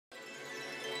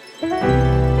Good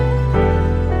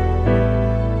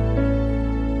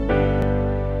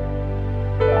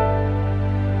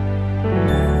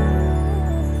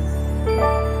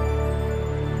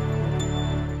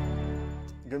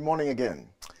morning again.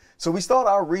 So we start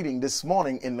our reading this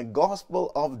morning in the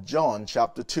Gospel of John,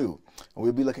 chapter 2. And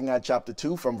we'll be looking at chapter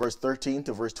 2 from verse 13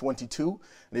 to verse 22.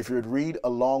 And if you would read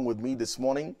along with me this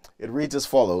morning, it reads as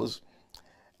follows.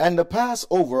 And the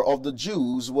Passover of the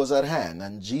Jews was at hand,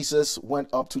 and Jesus went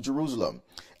up to Jerusalem.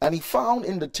 And he found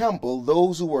in the temple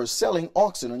those who were selling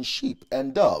oxen and sheep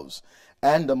and doves,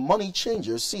 and the money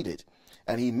changers seated.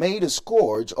 And he made a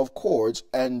scourge of cords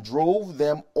and drove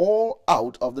them all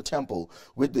out of the temple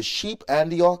with the sheep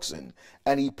and the oxen.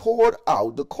 And he poured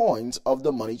out the coins of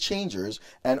the money changers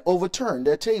and overturned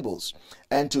their tables.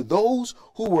 And to those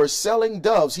who were selling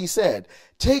doves he said,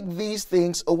 Take these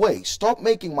things away. Stop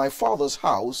making my Father's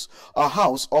house a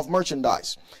house of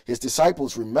merchandise. His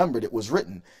disciples remembered it was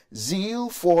written, Zeal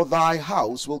for thy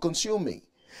house will consume me.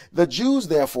 The Jews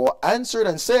therefore answered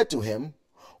and said to him,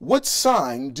 What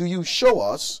sign do you show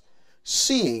us,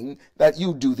 seeing that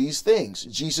you do these things?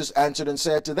 Jesus answered and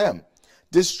said to them,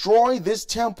 Destroy this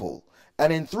temple,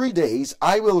 and in 3 days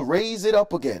I will raise it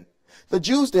up again. The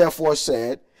Jews therefore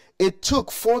said, It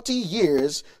took 40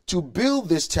 years to build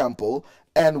this temple,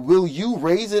 and will you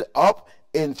raise it up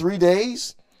in 3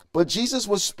 days? But Jesus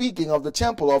was speaking of the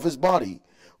temple of his body.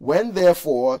 When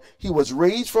therefore he was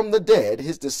raised from the dead,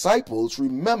 his disciples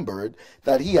remembered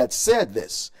that he had said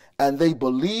this, and they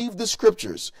believed the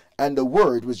scriptures and the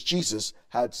word which Jesus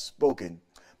had spoken.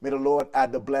 May the Lord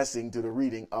add the blessing to the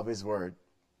reading of his word.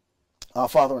 Our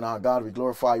Father and our God, we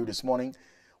glorify you this morning.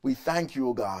 We thank you,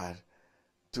 O God,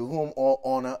 to whom all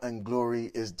honor and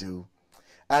glory is due.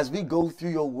 As we go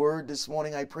through your word this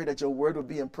morning, I pray that your word would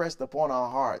be impressed upon our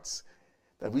hearts,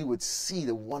 that we would see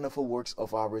the wonderful works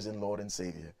of our risen Lord and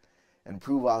Savior, and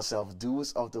prove ourselves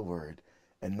doers of the word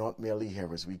and not merely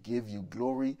hearers. We give you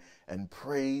glory and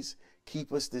praise.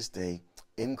 Keep us this day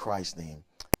in Christ's name.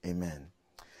 Amen.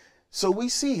 So we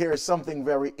see here something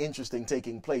very interesting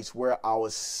taking place where our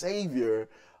Savior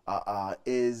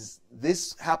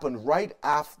this happened right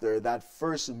after that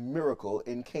first miracle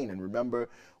in Canaan. Remember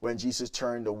when Jesus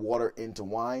turned the water into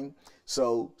wine?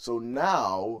 So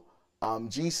now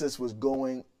Jesus was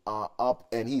going up,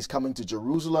 and he's coming to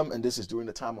Jerusalem, and this is during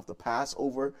the time of the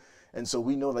Passover. And so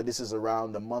we know that this is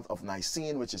around the month of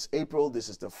Nisan, which is April. This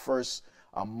is the first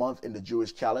month in the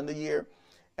Jewish calendar year.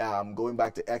 Going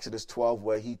back to Exodus 12,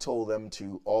 where he told them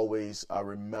to always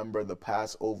remember the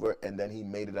Passover, and then he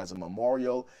made it as a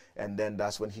memorial. And then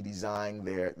that's when he designed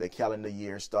their calendar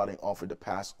year, starting off with the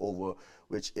Passover,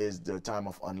 which is the time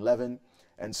of unleavened.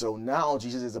 And so now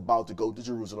Jesus is about to go to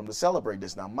Jerusalem to celebrate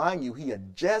this. Now, mind you, he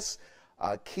had just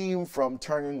came from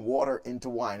turning water into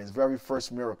wine, his very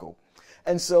first miracle.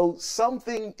 And so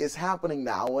something is happening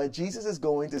now where Jesus is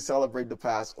going to celebrate the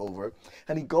Passover,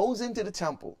 and he goes into the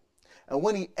temple. And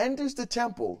when he enters the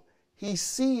temple, he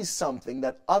sees something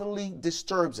that utterly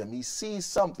disturbs him. He sees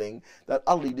something that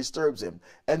utterly disturbs him.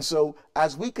 And so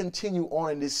as we continue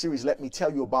on in this series, let me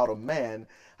tell you about a man.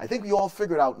 I think we all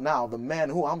figured out now the man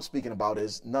who I'm speaking about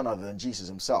is none other than Jesus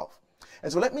himself.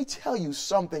 And so let me tell you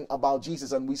something about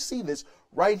Jesus. And we see this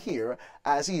right here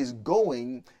as he is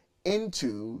going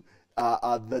into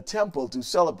the temple to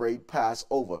celebrate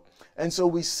Passover. And so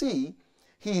we see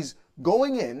he's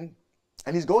going in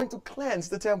and he's going to cleanse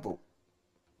the temple.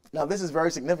 Now, this is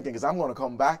very significant because I'm going to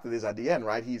come back to this at the end,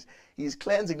 right? He's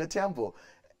cleansing the temple.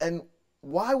 And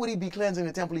why would he be cleansing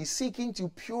the temple? He's seeking to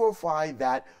purify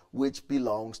that which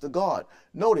belongs to God.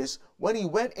 Notice, when he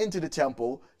went into the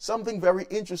temple, something very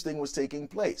interesting was taking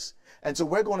place. And so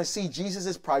we're going to see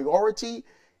Jesus' priority,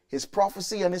 his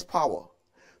prophecy, and his power.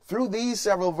 Through these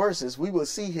several verses, we will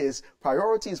see his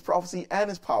priority, his prophecy, and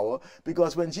his power,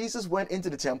 because when Jesus went into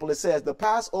the temple, it says the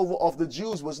Passover of the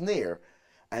Jews was near,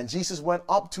 and Jesus went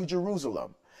up to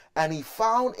Jerusalem. And he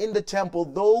found in the temple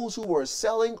those who were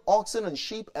selling oxen and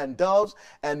sheep and doves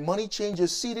and money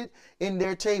changers seated in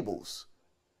their tables.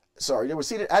 They were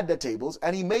seated at their tables,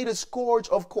 and he made a scourge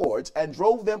of cords and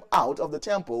drove them out of the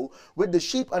temple with the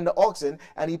sheep and the oxen,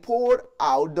 and he poured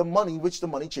out the money which the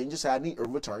money changers had, and he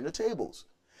overturned the tables.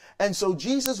 And so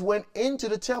Jesus went into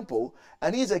the temple,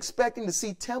 and he's expecting to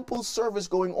see temple service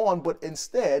going on, but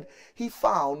instead he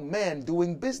found men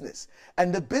doing business.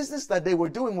 And the business that they were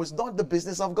doing was not the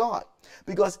business of God,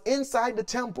 because inside the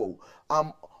temple,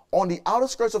 on the outer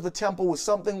skirts of the temple was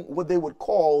something what they would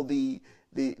call the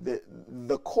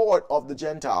court of the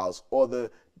Gentiles, or the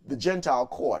Gentile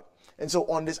court. And so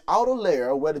on this outer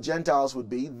layer where the Gentiles would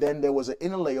be, then there was an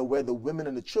inner layer where the women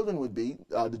and the children would be,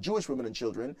 the Jewish women and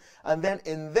children. And then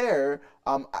in there,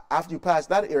 after you pass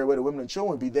that area where the women and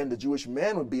children would be, then the Jewish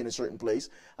man would be in a certain place.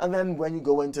 And then when you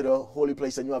go into the holy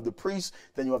place, then you have the priest,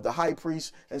 then you have the high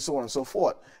priest, and so on and so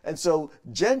forth. And so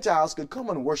Gentiles could come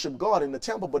and worship God in the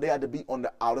temple, but they had to be on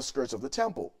the outer skirts of the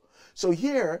temple. So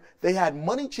here they had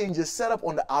money changers set up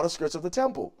on the outer skirts of the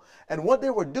temple. And what they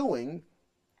were doing,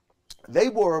 they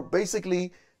were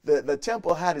basically, the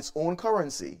temple had its own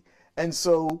currency. And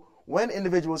so when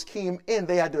individuals came in,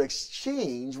 they had to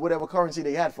exchange whatever currency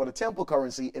they had for the temple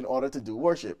currency in order to do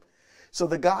worship. So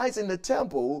the guys in the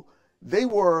temple, they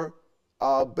were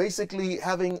basically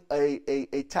having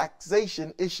a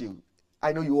taxation issue.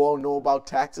 I know you all know about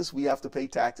taxes. We have to pay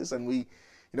taxes, and we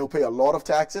pay a lot of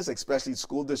taxes, especially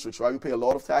school districts, right? We pay a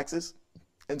lot of taxes.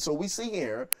 And so we see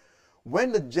here,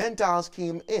 when the Gentiles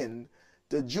came in,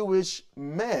 the Jewish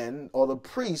men or the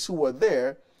priests who were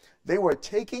there, they were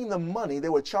taking the money, they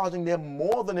were charging them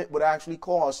more than it would actually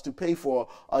cost to pay for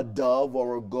a dove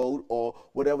or a goat or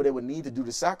whatever they would need to do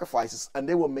the sacrifices, and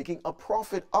they were making a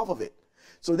profit off of it.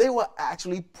 So they were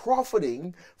actually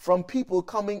profiting from people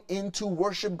coming in to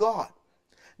worship God.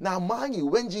 Now, mind you,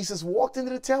 when Jesus walked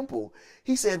into the temple,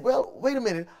 he said, well, wait a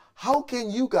minute. How can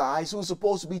you guys, who are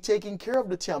supposed to be taking care of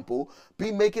the temple,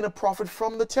 be making a profit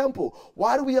from the temple?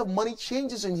 Why do we have money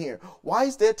changers in here? Why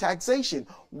is there taxation?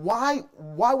 Why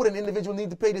would an individual need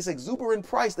to pay this exuberant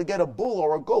price to get a bull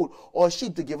or a goat or a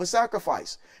sheep to give a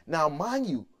sacrifice? Now, mind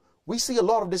you, we see a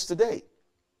lot of this today.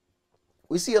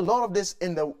 We see a lot of this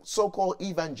in the so-called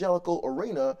evangelical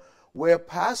arena, where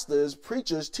pastors,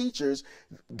 preachers, teachers,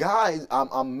 guys,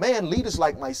 man leaders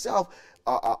like myself,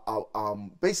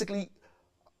 basically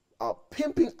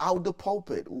pimping out the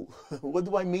pulpit. What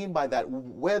do I mean by that?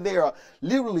 Where they are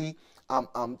literally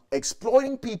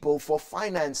exploiting people for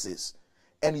finances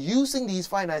and using these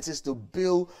finances to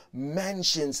build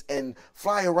mansions and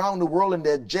fly around the world in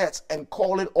their jets and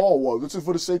call it, oh, well, this is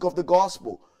for the sake of the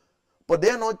gospel. But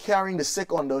they're not carrying the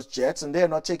sick on those jets, and they're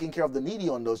not taking care of the needy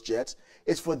on those jets.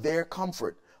 It's for their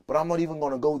comfort. But I'm not even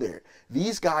going to go there.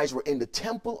 These guys were in the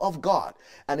temple of God.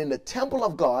 And in the temple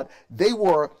of God, they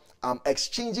were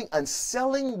exchanging and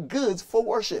selling goods for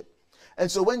worship.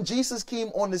 And so when Jesus came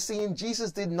on the scene,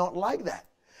 Jesus did not like that.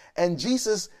 And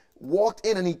Jesus walked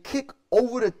in and he kicked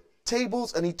over the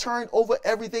tables and he turned over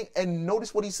everything. And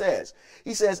notice what he says.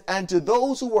 He says, and to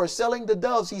those who were selling the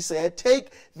doves, he said, take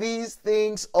these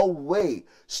things away.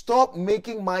 Stop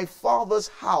making my Father's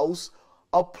house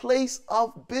a place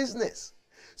of business.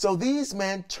 So these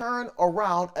men turned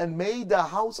around and made the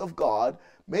house of God,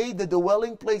 made the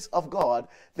dwelling place of God,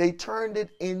 they turned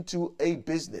it into a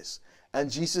business.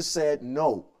 And Jesus said,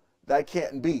 no, that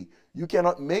can't be. You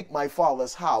cannot make my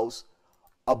Father's house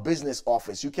a business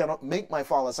office. You cannot make my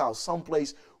Father's house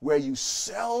someplace where you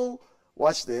sell,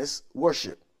 watch this,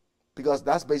 worship. Because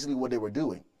that's basically what they were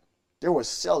doing. They were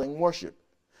selling worship.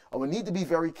 And we need to be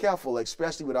very careful,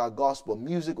 especially with our gospel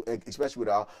music, especially with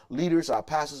our leaders, our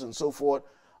pastors, and so forth,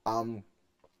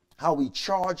 how we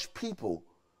charge people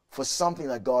for something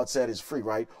that God said is free,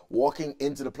 right? Walking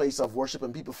into the place of worship,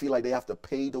 and people feel like they have to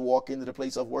pay to walk into the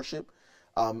place of worship.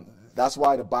 That's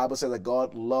why the Bible says that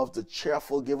God loves the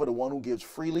cheerful giver, the one who gives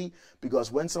freely,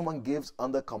 because when someone gives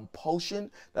under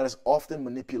compulsion, that is often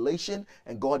manipulation,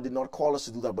 and God did not call us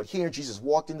to do that. But here Jesus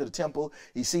walked into the temple.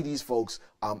 You see these folks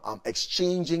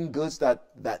exchanging goods,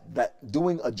 that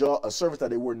doing a service that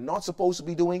they were not supposed to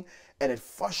be doing, and it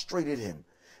frustrated him.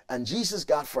 And Jesus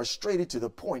got frustrated to the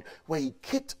point where he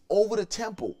kicked over the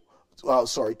tables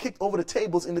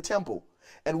in the temple.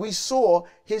 And we saw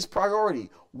his priority.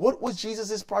 What was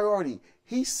Jesus's priority?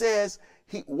 He says,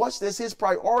 watch this, his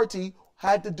priority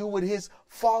had to do with his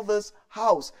Father's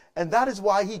house. And that is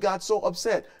why he got so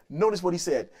upset. Notice what he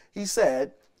said. He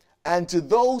said, and to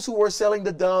those who were selling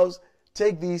the doves,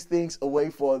 take these things away,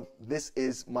 for this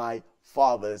is my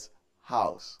Father's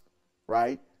house.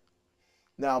 Right?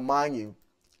 Now, mind you,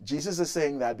 Jesus is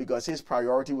saying that because his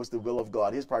priority was the will of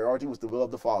God. His priority was the will of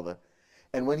the Father.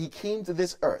 And when he came to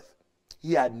this earth,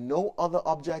 he had no other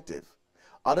objective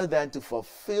other than to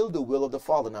fulfill the will of the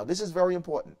Father. Now, this is very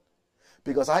important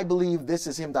because I believe this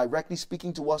is him directly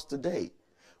speaking to us today.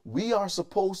 We are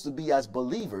supposed to be, as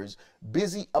believers,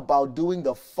 busy about doing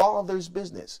the Father's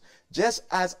business, just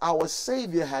as our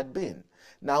Savior had been.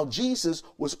 Now, Jesus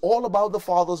was all about the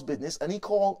Father's business, and he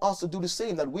called us to do the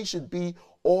same, that we should be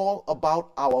all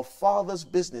about our Father's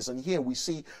business. And here we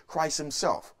see Christ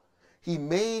himself. He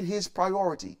made his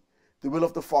priority the will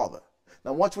of the Father.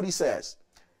 Now watch what he says.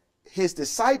 His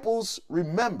disciples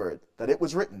remembered that it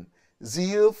was written,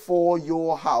 zeal for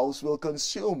your house will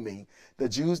consume me. The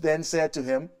Jews then said to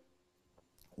him,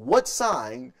 what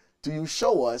sign do you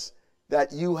show us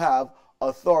that you have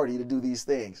authority to do these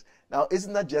things? Now,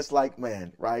 isn't that just like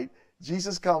man, right?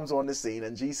 Jesus comes on the scene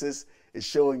and Jesus is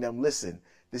showing them, listen,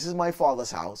 this is my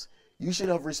Father's house. You should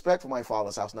have respect for my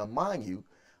Father's house. Now, mind you,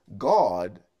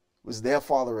 God was their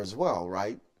father as well,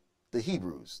 right? The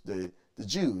Hebrews, the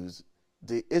Jews,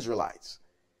 the Israelites.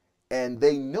 And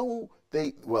they know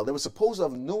they were supposed to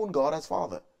have known God as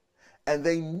Father. And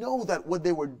they know that what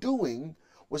they were doing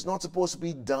was not supposed to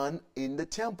be done in the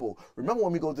temple. Remember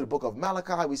when we go to the book of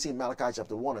Malachi, we see in Malachi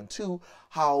chapter 1 and 2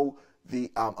 how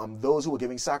the those who were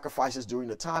giving sacrifices during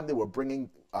the time, they were bringing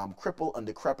crippled and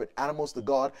decrepit animals to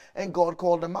God, and God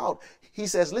called them out. He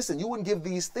says, listen, you wouldn't give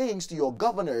these things to your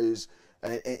governors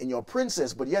and your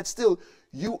princes, but yet still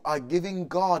you are giving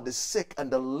God the sick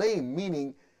and the lame,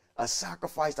 meaning a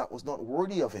sacrifice that was not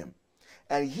worthy of him.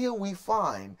 And here we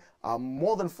find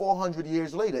more than 400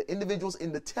 years later, individuals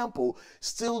in the temple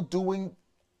still doing,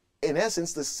 in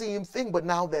essence, the same thing, but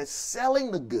now they're selling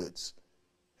the goods.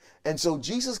 And so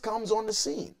Jesus comes on the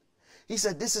scene. He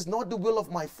said, this is not the will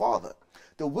of my Father.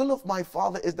 The will of my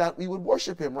Father is that we would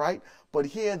worship him, right? But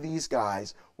here these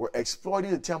guys were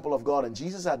exploiting the temple of God, and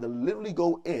Jesus had to literally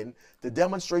go in to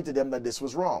demonstrate to them that this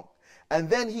was wrong. And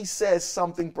then he says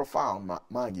something profound,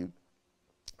 mind you.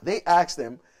 They asked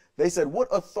him, they said, what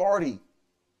authority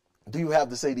do you have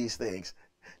to say these things?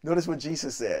 Notice what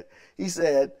Jesus said. He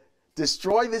said,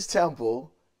 destroy this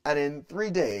temple, and in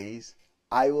 3 days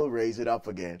I will raise it up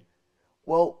again.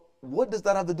 Well, what does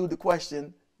that have to do with the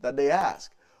question that they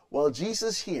asked? Well,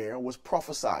 Jesus here was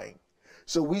prophesying.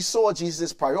 So we saw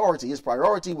Jesus' priority. His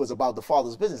priority was about the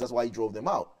Father's business. That's why he drove them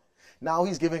out. Now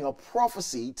he's giving a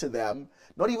prophecy to them,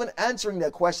 not even answering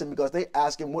their question because they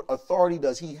asked him what authority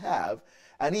does he have.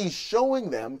 And he's showing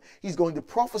them, he's going to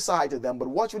prophesy to them. But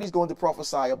watch what he's going to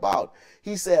prophesy about.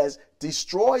 He says,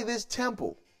 destroy this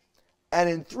temple, and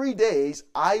in 3 days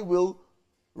I will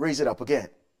raise it up again.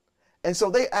 And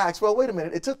so they asked, well, wait a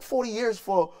minute. It took 40 years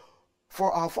for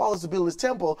our fathers to build this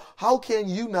temple. How can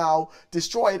you now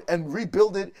destroy it and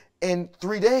rebuild it in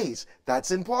 3 days? That's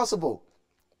impossible.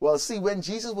 Well, see, when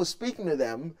Jesus was speaking to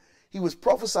them, he was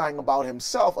prophesying about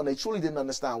himself, and they truly didn't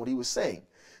understand what he was saying.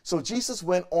 So Jesus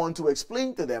went on to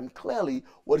explain to them clearly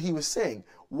what he was saying.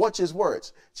 Watch his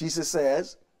words. Jesus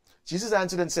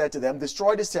answered and said to them,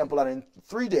 destroy this temple, and in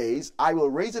 3 days I will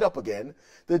raise it up again.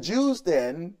 The Jews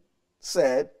then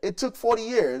said, it took 40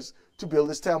 years to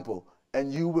build this temple,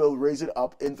 and you will raise it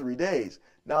up in 3 days.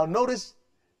 Now notice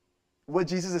what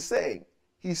Jesus is saying.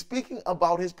 He's speaking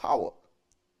about his power.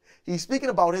 He's speaking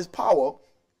about his power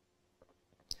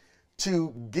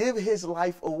to give his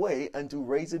life away and to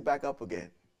raise it back up again.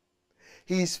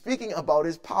 He's speaking about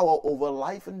his power over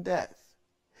life and death.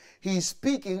 He's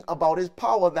speaking about his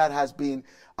power that has been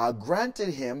granted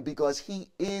him because he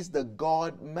is the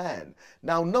God-man.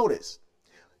 Now notice,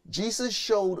 Jesus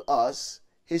showed us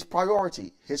his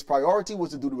priority. His priority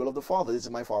was to do the will of the Father. This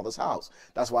is my Father's house.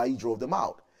 That's why he drove them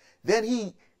out. Then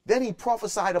he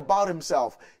prophesied about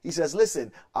himself. He says,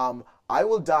 listen, I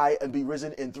will die and be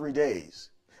risen in 3 days.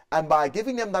 And by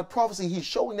giving them that prophecy, he's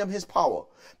showing them his power,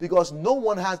 because no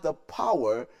one has the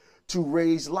power to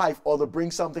raise life or to bring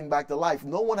something back to life.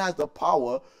 No one has the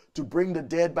power to bring the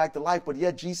dead back to life. But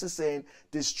yet Jesus saying,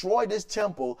 destroy this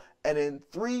temple, and in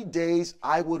 3 days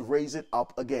I would raise it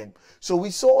up again. So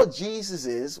we saw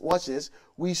Jesus's, watch this,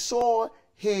 we saw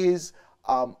his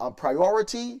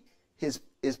priority, his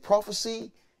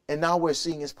prophecy, and now we're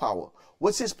seeing his power.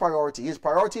 What's his priority? His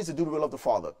priority is to do the will of the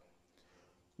Father.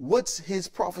 What's his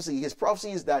prophecy? His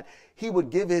prophecy is that he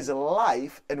would give his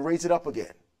life and raise it up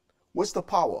again. What's the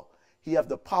power? He has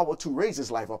the power to raise his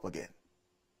life up again.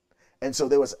 And so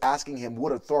they was asking him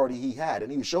what authority he had.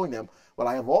 And he was showing them, well,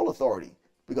 I have all authority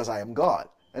because I am God.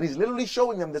 And he's literally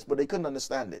showing them this, but they couldn't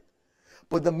understand it.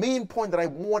 But the main point that I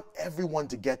want everyone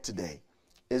to get today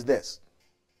is this.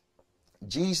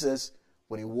 Jesus,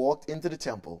 when he walked into the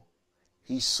temple,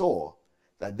 he saw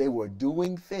that they were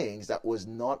doing things that was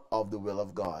not of the will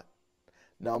of God.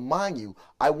 Now, mind you,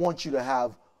 I want you to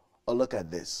have a look at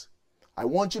this. I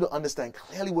want you to understand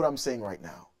clearly what I'm saying right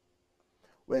now.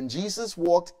 When Jesus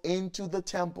walked into the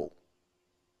temple,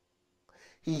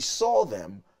 he saw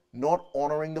them not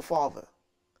honoring the Father.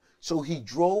 So he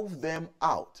drove them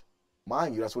out.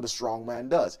 Mind you, that's what a strong man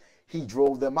does. He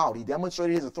drove them out. He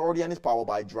demonstrated his authority and his power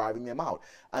by driving them out.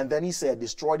 And then he said,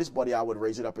 destroy this body, I would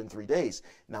raise it up in 3 days.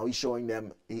 Now he's showing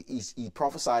them, he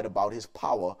prophesied about his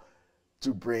power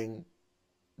to bring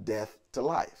death to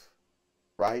life,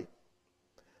 right?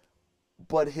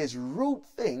 but his root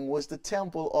thing was the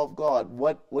temple of God.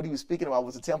 What he was speaking about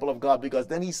was the temple of God, because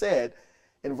then he said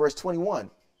in verse 21,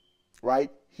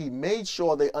 right? He made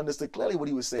sure they understood clearly what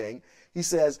he was saying. He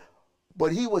says,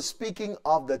 but he was speaking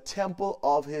of the temple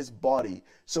of his body,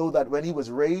 so that when he was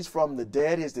raised from the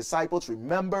dead, his disciples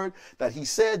remembered that he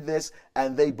said this,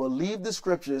 and they believed the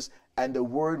scriptures and the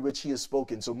word which he has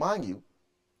spoken. So mind you,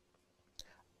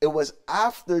 it was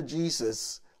after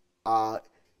Jesus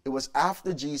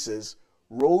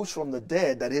rose from the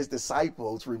dead that his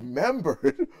disciples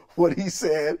remembered what he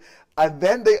said, and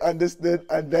then they understood,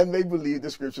 and then they believed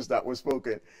the scriptures that were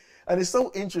spoken. And it's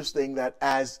so interesting that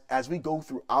as we go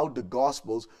throughout the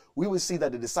Gospels, we would see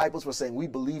that the disciples were saying, we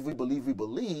believe, we believe, we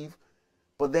believe.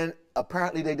 But then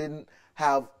apparently they didn't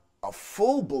have a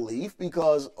full belief,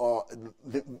 because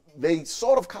they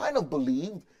sort of kind of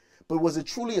believed. But was it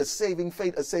truly a saving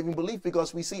faith, a saving belief?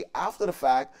 Because we see after the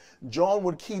fact, John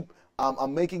would keep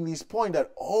making these points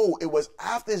that, it was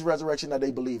after his resurrection that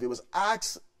they believed. It was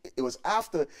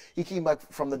after he came back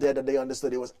from the dead that they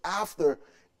understood. It was after.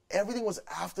 Everything was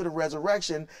after the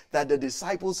resurrection that the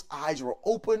disciples' eyes were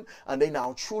open, and they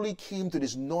now truly came to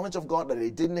this knowledge of God that they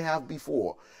didn't have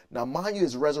before. Now, mind you,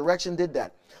 his resurrection did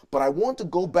that. But I want to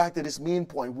go back to this main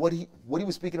point, what he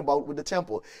was speaking about with the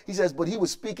temple. He says, but he was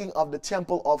speaking of the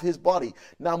temple of his body.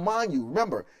 Now, mind you,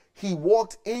 remember, he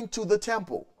walked into the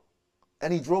temple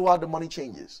and he drove out the money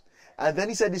changers. And then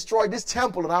he said, destroy this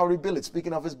temple and I will rebuild it,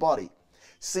 speaking of his body.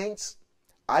 Saints,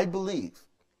 I believe,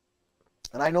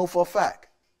 and I know for a fact,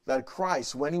 that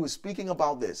Christ, when he was speaking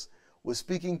about this, was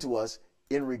speaking to us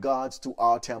in regards to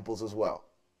our temples as well.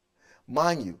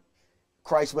 Mind you,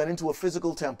 Christ went into a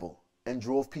physical temple and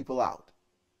drove people out.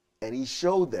 And he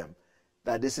showed them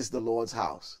that this is the Lord's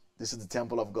house. This is the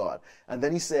temple of God. And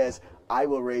then he says, I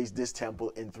will raise this temple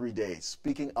in 3 days,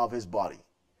 speaking of his body.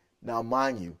 Now,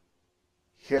 mind you,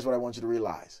 here's what I want you to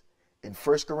realize. In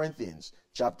 1 Corinthians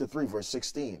chapter 3, verse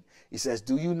 16, he says,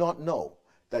 do you not know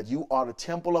that you are the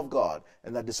temple of God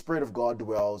and that the Spirit of God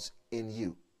dwells in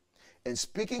you? And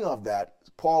speaking of that,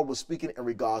 Paul was speaking in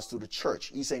regards to the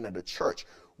church. He's saying that the church,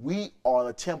 we are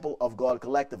the temple of God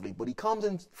collectively. But he comes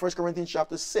in 1 Corinthians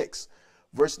chapter 6,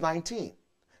 verse 19.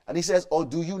 And he says, or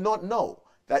do you not know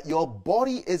that your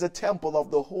body is a temple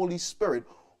of the Holy Spirit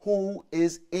who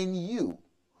is in you,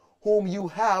 whom you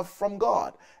have from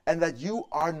God, and that you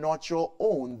are not your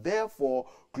own? Therefore,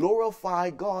 glorify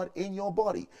God in your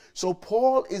body. So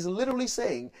Paul is literally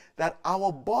saying that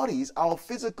our bodies, our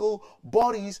physical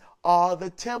bodies, are the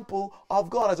temple of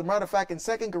God. As a matter of fact, in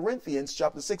 2 Corinthians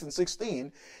chapter 6 and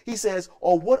 16, he says,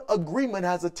 or what agreement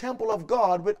has the temple of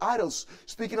God with idols?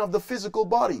 Speaking of the physical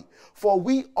body. For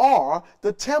we are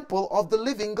the temple of the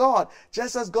living God.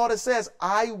 Just as God says,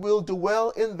 I will dwell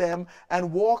in them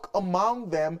and walk among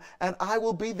them, and I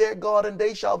will be their God, and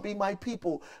they shall be my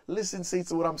people. Listen, saints,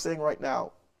 to what I'm saying right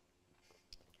now.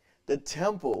 The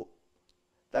temple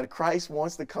that Christ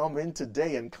wants to come in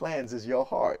today and cleanse is your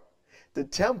heart. The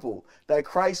temple that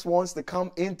Christ wants to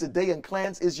come in today and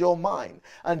cleanse is your mind.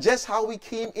 And just how we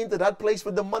came into that place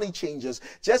with the money changers,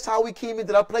 just how we came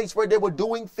into that place where they were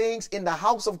doing things in the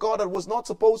house of God that was not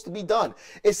supposed to be done.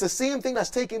 It's the same thing that's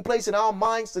taking place in our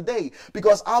minds today,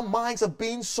 because our minds have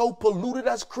been so polluted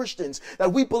as Christians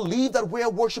that we believe that we're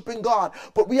worshiping God,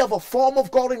 but we have a form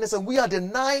of godliness and we are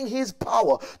denying his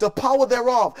power, the power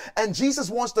thereof. And Jesus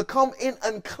wants to come in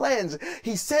and cleanse.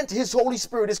 He sent his Holy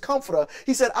Spirit, his comforter.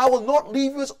 He said, I will not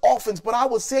leave you as orphans, but I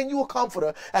will send you a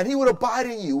comforter, and he will abide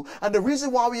in you. And the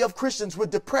reason why we have Christians with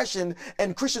depression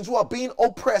and Christians who are being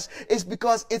oppressed is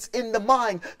because it's in the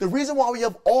mind. The reason why we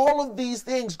have all of these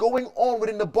things going on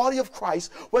within the body of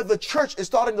Christ, where the church is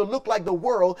starting to look like the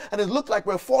world, and it looks like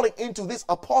we're falling into this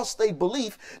apostate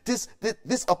belief,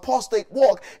 this apostate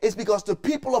walk, is because the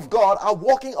people of God are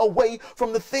walking away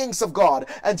from the things of God.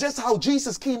 And just how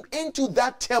Jesus came into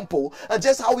that temple, and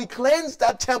just how he cleansed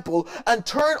that temple and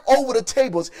turned over the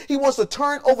tables, he wants to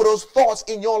turn over those thoughts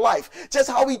in your life. Just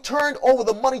how he turned over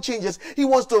the money changers, he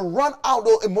wants to run out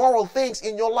those immoral things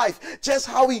in your life. Just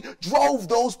how he drove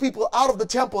those people out of the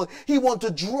temple, he wants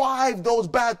to drive those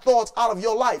bad thoughts out of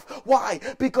your life. Why?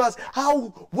 Because how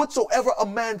whatsoever a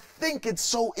man thinketh,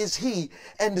 so is he.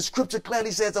 And the scripture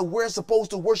clearly says that we're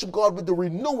supposed to worship God with the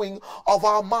renewing of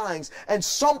our minds. And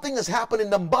something has happened in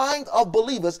the mind of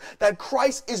believers that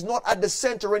Christ is not at the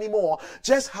center anymore.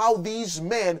 Just how these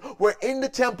men were in the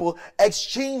temple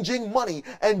exchanging money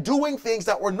and doing things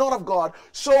that were not of God,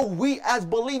 so we as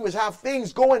believers have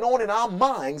things going on in our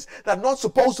minds that are not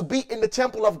supposed to be in the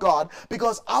temple of God,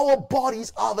 because our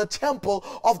bodies are the temple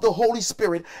of the Holy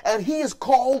Spirit, and he has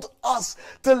called us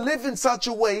to live in such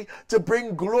a way to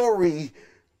bring glory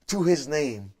to his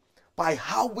name. by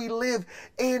how we live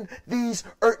in these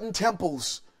earthen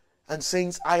temples. And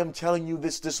saints, I am telling you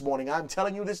this morning, I'm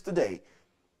telling you this today,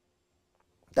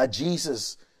 that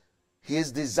Jesus,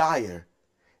 his desire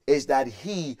is that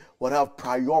he would have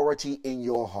priority in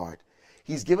your heart.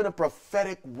 He's given a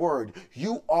prophetic word.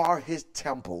 You are his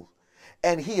temple,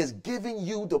 and he is giving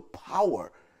you the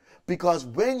power, because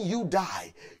when you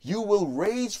die, you will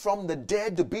raise from the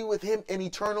dead to be with him in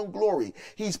eternal glory.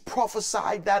 He's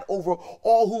prophesied that over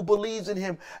all who believes in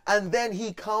him. And then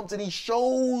he comes and he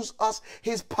shows us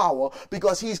his power,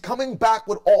 because he's coming back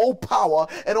with all power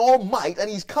and all might, and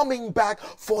he's coming back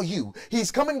for you.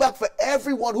 He's coming back for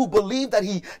everyone who believed that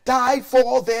he died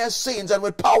for their sins and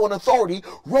with power and authority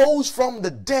rose from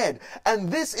the dead.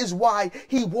 And this is why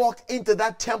he walked into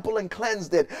that temple and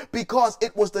cleansed it, because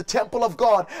it was the temple of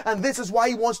God. And this is why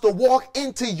he wants to walk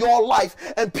into your life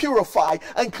and purify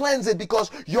and cleanse it, because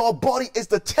your body is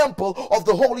the temple of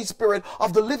the Holy Spirit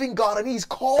of the living God. And he's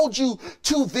called you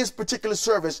to this particular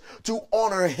service to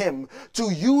honor him,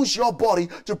 to use your body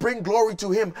to bring glory to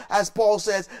him. As Paul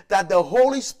says, that the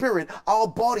Holy Spirit, our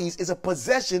bodies, is a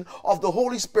possession of the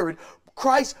Holy Spirit.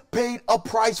 Christ paid a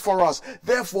price for us.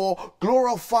 Therefore,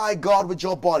 glorify God with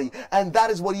your body. And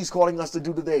that is what he's calling us to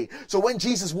do today. So when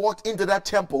Jesus walked into that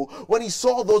temple, when he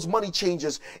saw those money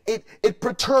changers, it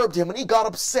perturbed him and he got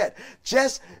upset.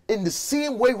 Just in the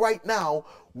same way right now,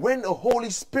 when the Holy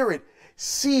Spirit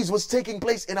sees what's taking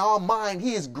place in our mind,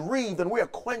 he is grieved and we are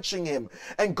quenching him.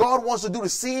 And God wants to do the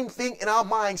same thing in our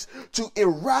minds, to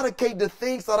eradicate the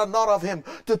things that are not of him,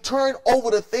 to turn over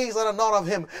the things that are not of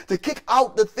him, to kick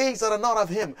out the things that are not of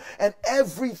him. And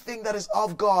everything that is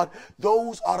of God,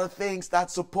 those are the things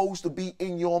that's supposed to be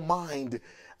in your mind.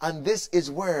 And this is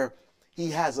where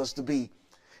he has us to be.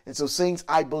 And so, saints,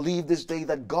 I believe this day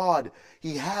that God,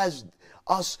 he has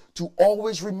us to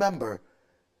always remember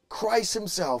Christ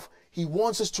himself. He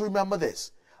wants us to remember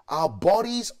this. Our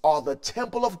bodies are the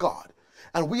temple of God,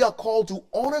 and we are called to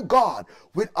honor God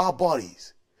with our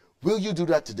bodies. Will you do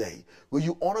that today? Will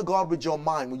you honor God with your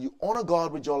mind? Will you honor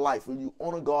God with your life? Will you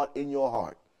honor God in your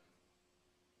heart?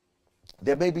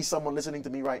 There may be someone listening to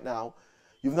me right now.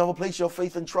 You've never placed your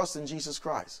faith and trust in Jesus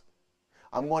Christ.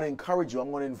 I'm going to encourage you.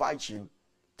 I'm going to invite you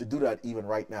to do that even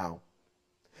right now.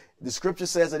 The scripture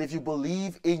says that if you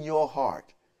believe in your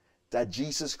heart that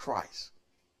Jesus Christ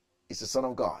is the Son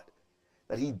of God,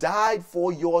 that he died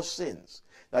for your sins.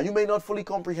 Now, you may not fully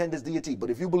comprehend his deity, but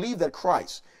if you believe that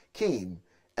Christ came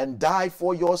and died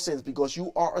for your sins because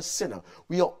you are a sinner,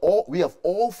 we have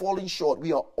all fallen short.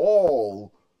 We are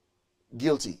all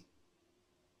guilty.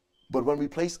 But when we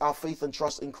place our faith and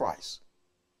trust in Christ,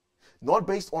 not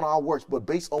based on our works, but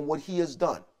based on what he has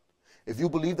done, if you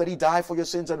believe that he died for your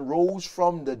sins and rose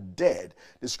from the dead,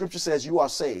 the scripture says you are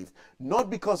saved, not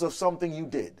because of something you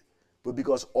did, but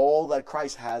because all that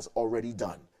Christ has already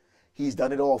done. He's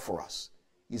done it all for us.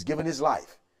 He's given his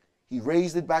life. He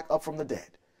raised it back up from the dead.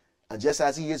 And just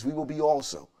as he is, we will be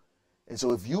also. And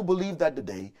so if you believe that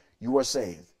today, you are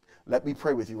saved. Let me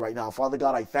pray with you right now. Father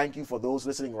God, I thank you for those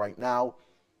listening right now,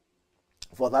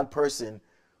 for that person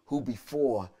who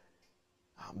before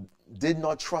did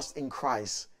not trust in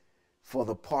Christ for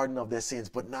the pardon of their sins,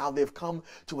 but now they've come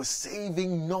to a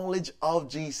saving knowledge of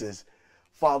Jesus.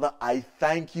 Father, I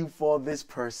thank you for this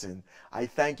person. I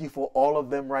thank you for all of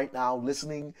them right now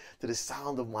listening to the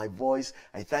sound of my voice.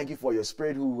 I thank you for your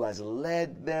Spirit who has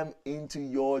led them into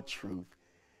your truth.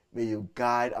 May you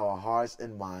guide our hearts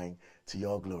and mind to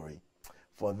your glory.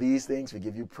 For these things we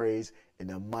give you praise in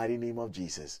the mighty name of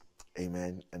Jesus.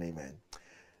 Amen and amen.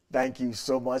 Thank you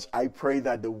so much. I pray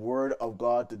that the word of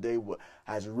God today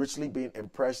has richly been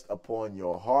impressed upon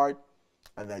your heart,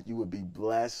 and that you would be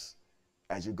blessed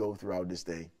as you go throughout this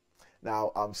day.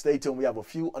 Now, stay tuned. We have a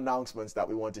few announcements that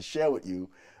we want to share with you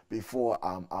before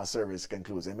our service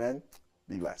concludes. Amen.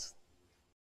 Be blessed.